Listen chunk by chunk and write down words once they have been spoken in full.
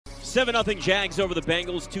7-0 Jags over the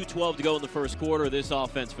Bengals. 2:12 to go in the first quarter. This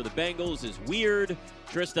offense for the Bengals is weird.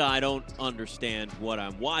 Trista, I don't understand what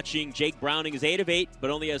I'm watching. Jake Browning is 8 of 8, but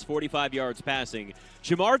only has 45 yards passing.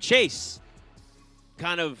 Ja'Marr Chase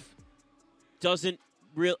kind of doesn't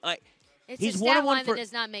really. He's one of one that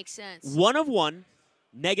does not make sense. 1 of 1,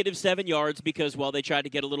 -7 yards because, well, they tried to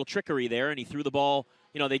get a little trickery there, and he threw the ball.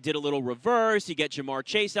 You know, they did a little reverse. You get Ja'Marr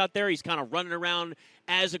Chase out there. He's kind of running around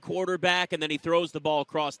as a quarterback, and then he throws the ball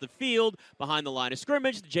across the field behind the line of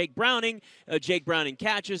scrimmage to Jake Browning. Jake Browning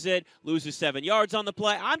catches it, loses 7 yards on the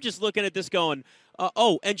play. I'm just looking at this going,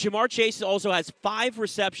 and Ja'Marr Chase also has 5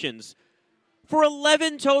 receptions for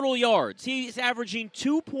 11 total yards. He's averaging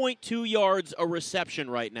 2.2 yards a reception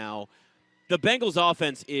right now. The Bengals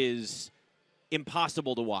offense is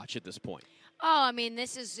impossible to watch at this point. Oh, I mean,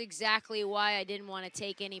 this is exactly why I didn't want to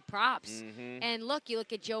take any props. And look, you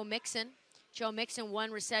look at Joe Mixon. Joe Mixon,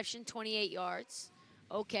 1 reception, 28 yards.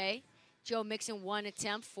 Okay. Joe Mixon, 1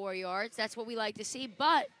 attempt, 4 yards. That's what we like to see.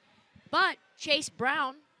 But Chase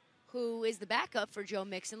Brown, who is the backup for Joe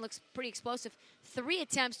Mixon, looks pretty explosive. 3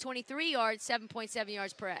 attempts, 23 yards, 7.7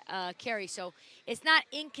 yards per carry. So it's not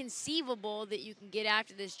inconceivable that you can get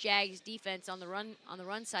after this Jags defense on the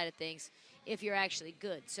run side of things if you're actually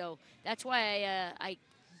good. So that's why I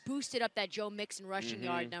boosted up that Joe Mixon rushing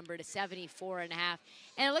yard number to 74.5.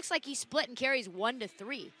 And it looks like he's splitting carries 1 to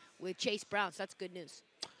 3 with Chase Brown, so that's good news.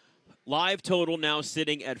 Live total now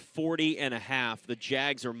sitting at 40.5. The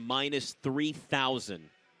Jags are minus 3,000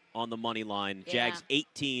 on the money line. Yeah. Jags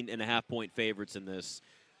 18.5-point favorites in this.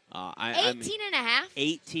 18.5?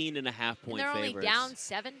 18.5-point They're favorites. only down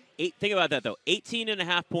 7? Think about that, though.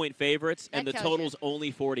 18.5-point favorites, and the tells total's you.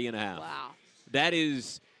 only 40.5. Wow. That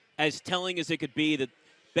is as telling as it could be that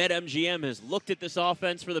BetMGM has looked at this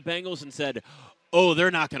offense for the Bengals and said, oh,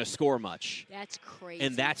 they're not going to score much. That's crazy.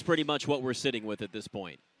 And that's pretty much what we're sitting with at this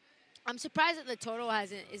point. I'm surprised that the total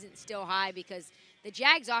isn't still high because the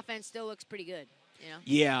Jags offense still looks pretty good. You know?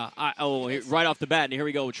 Yeah. Right off the bat, and here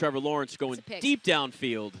we go with Trevor Lawrence going deep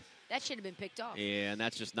downfield. That should have been picked off. Yeah, and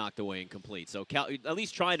that's just knocked away incomplete. So at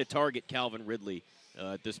least trying to target Calvin Ridley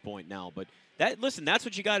at this point now. But that's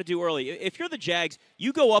what you got to do early. If you're the Jags,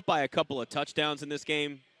 you go up by a couple of touchdowns in this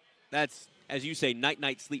game. That's, as you say,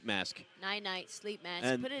 night-night sleep mask. Night-night sleep mask.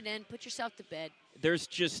 And put it in. Put yourself to bed.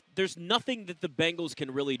 There's nothing that the Bengals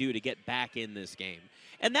can really do to get back in this game.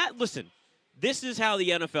 And this is how the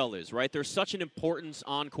NFL is, right? There's such an importance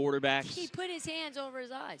on quarterbacks. He put his hands over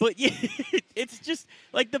his eyes. But yeah, it's just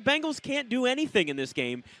like the Bengals can't do anything in this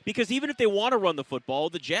game because even if they want to run the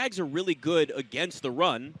football, the Jags are really good against the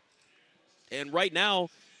run. And right now,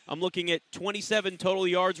 I'm looking at 27 total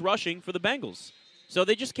yards rushing for the Bengals. So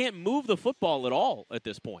they just can't move the football at all at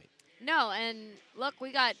this point. No, and look,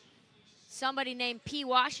 we got somebody named P.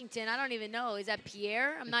 Washington. I don't even know. Is that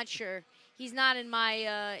Pierre? I'm not sure. He's not in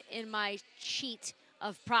my sheet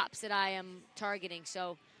of props that I am targeting.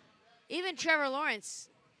 So even Trevor Lawrence,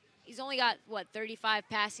 he's only got, 35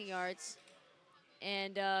 passing yards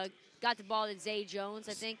and got the ball to Zay Jones,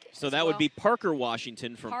 I think. So that would be Parker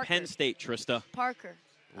Washington from Penn State, Trista. Parker.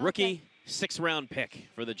 Rookie, 6th-round pick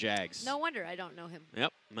for the Jags. No wonder I don't know him.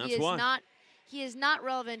 Yep, that's why. He is not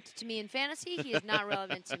relevant to me in fantasy. He is not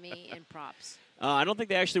relevant to me in props. I don't think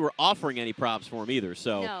they actually were offering any props for him either,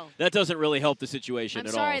 so that doesn't really help the situation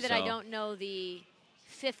at all. I'm sorry that I don't know the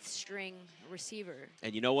 5th-string receiver.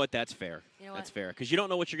 And you know what? That's fair. That's fair because you don't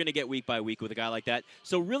know what you're going to get week by week with a guy like that.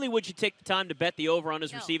 So really, would you take the time to bet the over on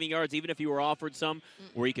his receiving yards, even if you were offered some,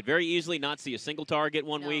 where he could very easily not see a single target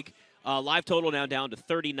one week? Live total now down to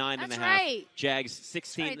 39.5. That's right. Jags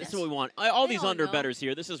 16. Right. This is what we want. All these under bettors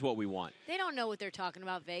here. This is what we want. They don't know what they're talking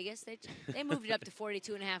about, Vegas. They moved it up to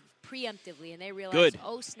 42.5 preemptively, and they realized,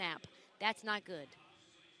 oh snap, that's not good.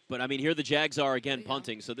 But I mean, here the Jags are again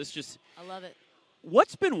punting. So this just. I love it.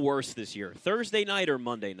 What's been worse this year, Thursday night or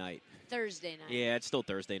Monday night? Thursday night. Yeah, it's still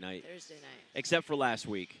Thursday night. Thursday night. Except for last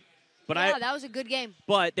week. But that was a good game.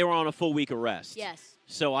 But they were on a full week of rest. Yes.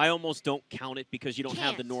 So I almost don't count it because you don't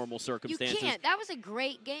have the normal circumstances. You can't. That was a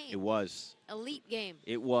great game. It was. Elite game.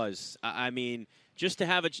 It was. I mean, just to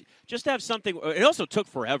have something. It also took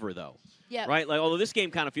forever, though. Yeah. Right? Like, although this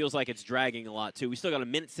game kind of feels like it's dragging a lot, too. We still got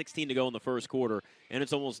 1:16 to go in the first quarter, and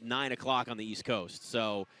it's almost 9 o'clock on the East Coast.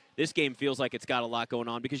 So this game feels like it's got a lot going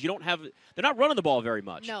on because they're not running the ball very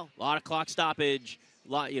much. No. A lot of clock stoppage.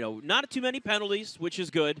 Not too many penalties, which is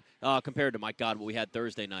good compared to, my God, what we had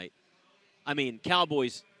Thursday night. I mean,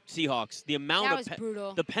 Cowboys, Seahawks, the amount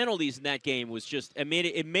of the penalties in that game was just it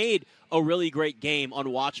made a really great game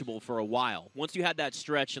unwatchable for a while. Once you had that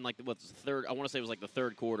stretch in the third, I want to say it was like the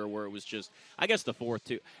third quarter where it was just, I guess the fourth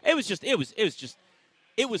too. It was just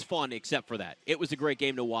it was fun except for that. It was a great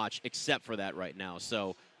game to watch except for that right now.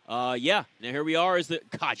 So, yeah, now here we are.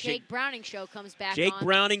 Jake Browning show comes back Jake on.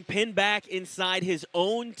 Browning pinned back inside his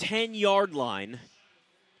own 10-yard line.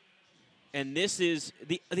 And this is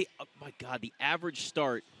oh my God, the average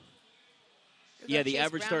start. Yeah, the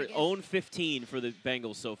average start, own 15 for the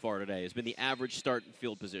Bengals so far today has been the average start and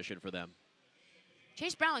field position for them.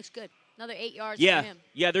 Chase Brown looks good. Another 8 yards for him.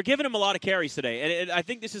 Yeah, they're giving him a lot of carries today. And I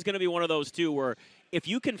think this is going to be one of those, too, where if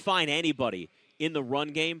you can find anybody in the run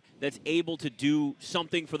game that's able to do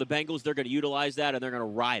something for the Bengals, they're going to utilize that and they're going to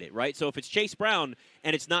ride it, right? So if it's Chase Brown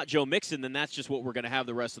and it's not Joe Mixon, then that's just what we're going to have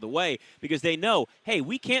the rest of the way because they know, hey,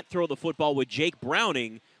 we can't throw the football with Jake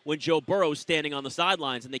Browning when Joe Burrow's standing on the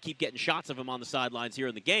sidelines and they keep getting shots of him on the sidelines here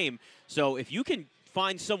in the game. So if you can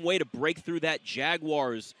find some way to break through that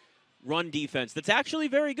Jaguars run defense that's actually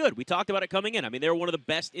very good. We talked about it coming in. I mean, they're one of the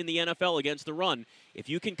best in the NFL against the run. If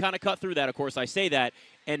you can kind of cut through that, of course, I say that,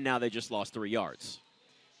 and now they just lost 3 yards.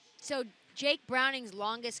 So Jake Browning's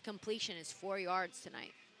longest completion is 4 yards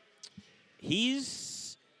tonight.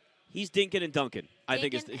 He's dinking and dunking. I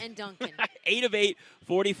think it's and dunking. 8 of 8,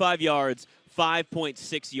 45 yards,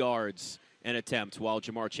 5.6 yards an attempt, while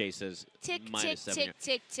Jamar Chase is tick, minus tick, 7. tick,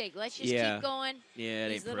 tick, tick. Let's just keep going. Yeah, it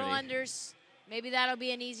These ain't little pretty. unders. Maybe that'll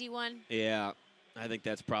be an easy one. Yeah, I think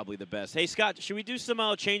that's probably the best. Hey, Scott, should we do some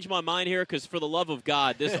change my mind here? Because for the love of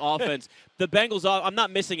God, this offense, the Bengals, I'm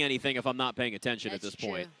not missing anything if I'm not paying attention at this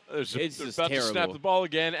point. True. It's they're just about terrible. to snap the ball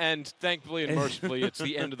again, and thankfully and mercifully, it's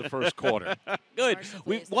the end of the first quarter. Good. Mercifully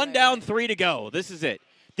We is the one right down, way. 3 to go. This is it.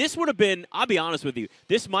 This would have been, I'll be honest with you,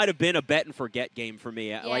 this might have been a bet and forget game for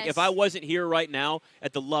me. Like, if I wasn't here right now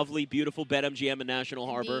at the lovely, beautiful BetMGM in National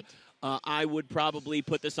Harbor, I would probably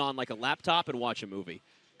put this on like a laptop and watch a movie.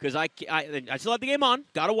 Because I still have the game on.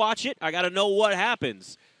 Got to watch it. I got to know what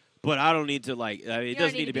happens. But I don't need to, it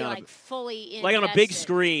doesn't need to be on like fully like on a big invested.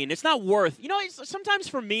 screen. It's not worth, sometimes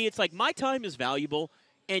for me, it's like my time is valuable,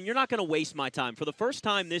 and you're not going to waste my time. For the first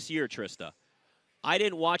time this year, Trista, I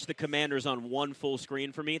didn't watch the Commanders on one full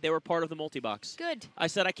screen for me. They were part of the multi-box. Good. I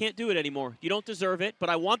said, I can't do it anymore. You don't deserve it, but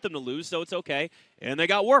I want them to lose, so it's okay. And they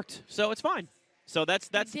got worked, so it's fine. So that's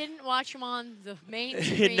You didn't watch them on the main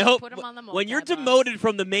screen. Nope. Put them on the When you're multi-box. demoted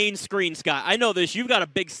from the main screen, Scott, I know this. You've got a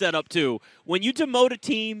big setup too. When you demote a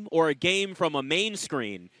team or a game from a main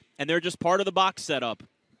screen and they're just part of the box setup,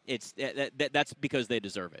 that's because they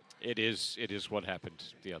deserve it. It is what happened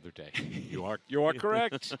the other day. You are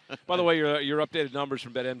correct. By the way, your updated numbers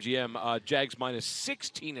from BetMGM, Jags minus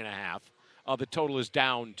 16.5. The total is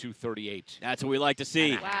down to 38. That's what we like to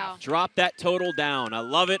see. Wow. Drop that total down. I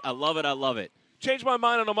love it. I love it. I love it. Change my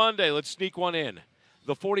mind on a Monday. Let's sneak one in.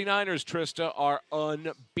 The 49ers, Trista, are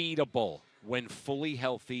unbeatable when fully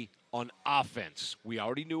healthy on offense. We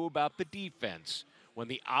already knew about the defense. When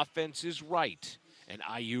the offense is right, and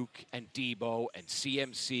Ayuk and Debo and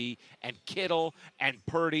CMC and Kittle and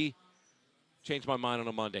Purdy, change my mind on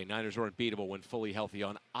a Monday. Niners are unbeatable when fully healthy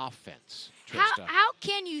on offense. Trista. How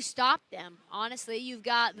can you stop them? Honestly, you've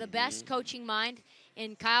got the best coaching mind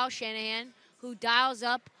in Kyle Shanahan, who dials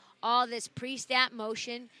up all this pre-snap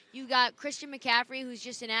motion. You got Christian McCaffrey, who's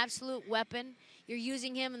just an absolute weapon. You're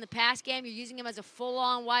using him in the pass game. You're using him as a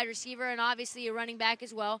full-on wide receiver, and obviously a running back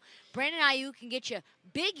as well. Brandon Ayuk can get you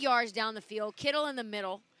big yards down the field. Kittle in the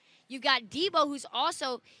middle. You've got Debo, who's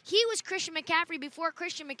also – he was Christian McCaffrey before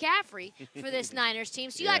Christian McCaffrey for this Niners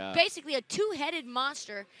team. So you got basically a two-headed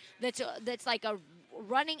monster that's like a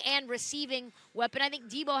running and receiving weapon. I think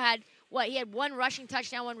Debo had – he had one rushing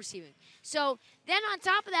touchdown, one receiving. So then on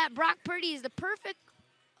top of that, Brock Purdy is the perfect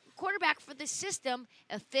quarterback for the system,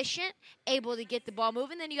 efficient, able to get the ball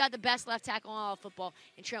moving. Then you got the best left tackle in all of football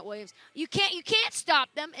in Trent Williams. You can't stop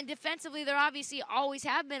them, and defensively they're obviously always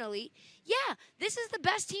have been elite. Yeah, this is the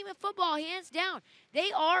best team in football, hands down.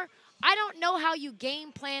 They are. I don't know how you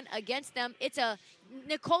game plan against them. It's a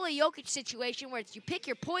Nikola Jokic situation where it's you pick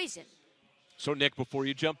your poison. So, Nick, before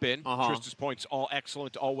you jump in, Uh-huh. Trista's points all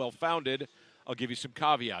excellent, all well-founded. I'll give you some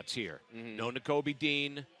caveats here. No Nakobe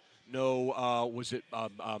Dean. No, was it?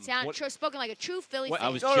 Spoken like a true Philly fan. I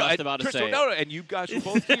was just about to Crystal, say it. No, and you guys were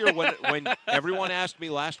both here when everyone asked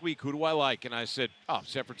me last week, who do I like? And I said,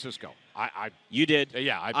 San Francisco. You did.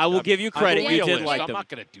 Yeah, I will give you credit. I'm a You did realist. like I'm them. not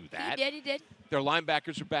going to do that. He did. Their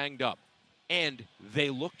linebackers are banged up. And they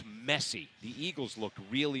looked messy. The Eagles looked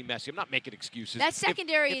really messy. I'm not making excuses. That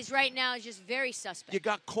secondary is right now is just very suspect. You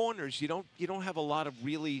got corners. You don't have a lot of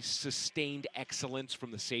really sustained excellence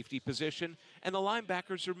from the safety position. And the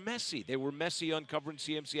linebackers are messy. They were messy on covering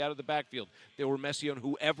CMC out of the backfield. They were messy on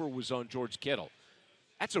whoever was on George Kittle.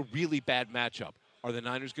 That's a really bad matchup. Are the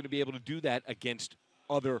Niners going to be able to do that against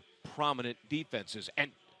other prominent defenses?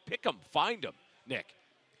 And pick them, find them, Nick.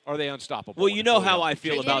 Are they unstoppable? Well, you know how I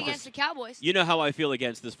feel They did about against this. the Cowboys. You know how I feel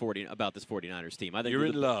against this 49ers team. I think You're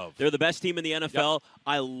in love. They're the best team in the NFL. Yep.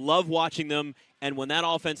 I love watching them, and when that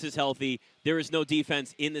offense is healthy, there is no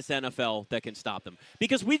defense in this NFL that can stop them.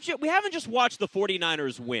 Because we haven't just watched the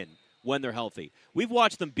 49ers win when they're healthy. We've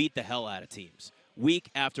watched them beat the hell out of teams week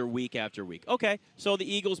after week after week. Okay, so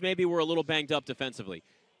the Eagles maybe were a little banged up defensively.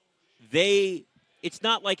 It's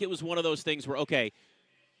not like it was one of those things where, okay,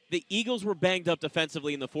 the Eagles were banged up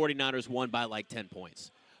defensively and the 49ers won by like 10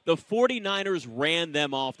 points. The 49ers ran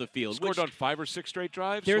them off the field. Scored on 5 or 6 straight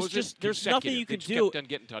drives? There's nothing you can They just do. kept on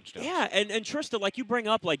getting touchdowns. Yeah, and Trista, like you bring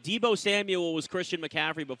up, like Deebo Samuel was Christian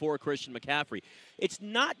McCaffrey before Christian McCaffrey. It's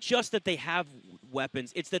not just that they have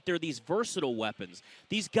weapons, it's that they're these versatile weapons.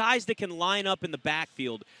 These guys that can line up in the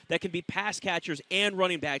backfield, that can be pass catchers and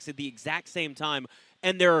running backs at the exact same time,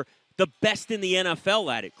 and they're the best in the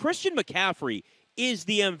NFL at it. Christian McCaffrey is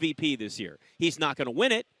the MVP this year. He's not going to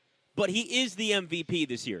win it, but he is the MVP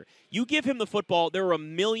this year. You give him the football, there are a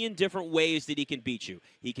million different ways that he can beat you.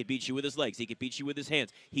 He can beat you with his legs. He can beat you with his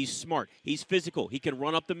hands. He's smart. He's physical. He can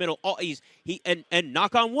run up the middle. And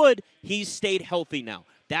knock on wood, he's stayed healthy now.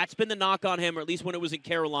 That's been the knock on him, or at least when it was in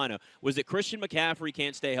Carolina, was that Christian McCaffrey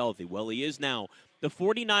can't stay healthy. Well, he is now. The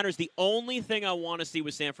 49ers, the only thing I want to see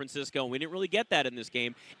with San Francisco, and we didn't really get that in this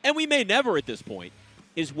game, and we may never at this point,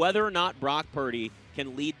 is whether or not Brock Purdy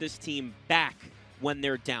can lead this team back when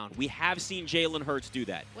they're down. We have seen Jalen Hurts do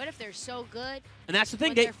that. What if they're so good? And that's the thing.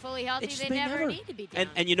 When they're fully healthy, they never need to be down.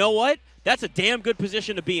 And you know what? That's a damn good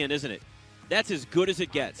position to be in, isn't it? That's as good as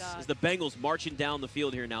it gets. God. As the Bengals marching down the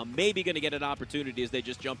field here now, maybe going to get an opportunity as they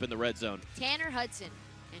just jump in the red zone. Tanner Hudson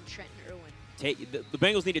and Trenton Irwin. The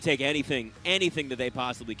Bengals need to take anything that they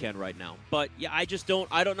possibly can right now. But yeah, I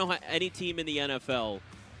don't know how any team in the NFL,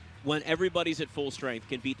 when everybody's at full strength,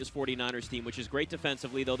 can beat this 49ers team, which is great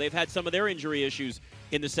defensively, though they've had some of their injury issues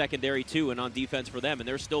in the secondary too and on defense for them, and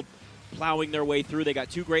they're still plowing their way through. They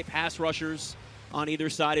got 2 great pass rushers on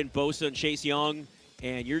either side in Bosa and Chase Young,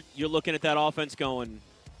 and you're looking at that offense going,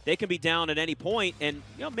 they can be down at any point, and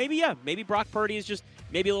maybe Brock Purdy is just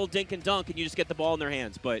maybe a little dink and dunk and you just get the ball in their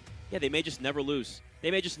hands, but yeah, they may just never lose.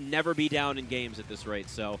 They may just never be down in games at this rate.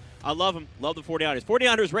 So I love them. Love the 49ers.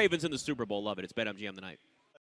 49ers, Ravens in the Super Bowl. Love it. It's BetMGM tonight.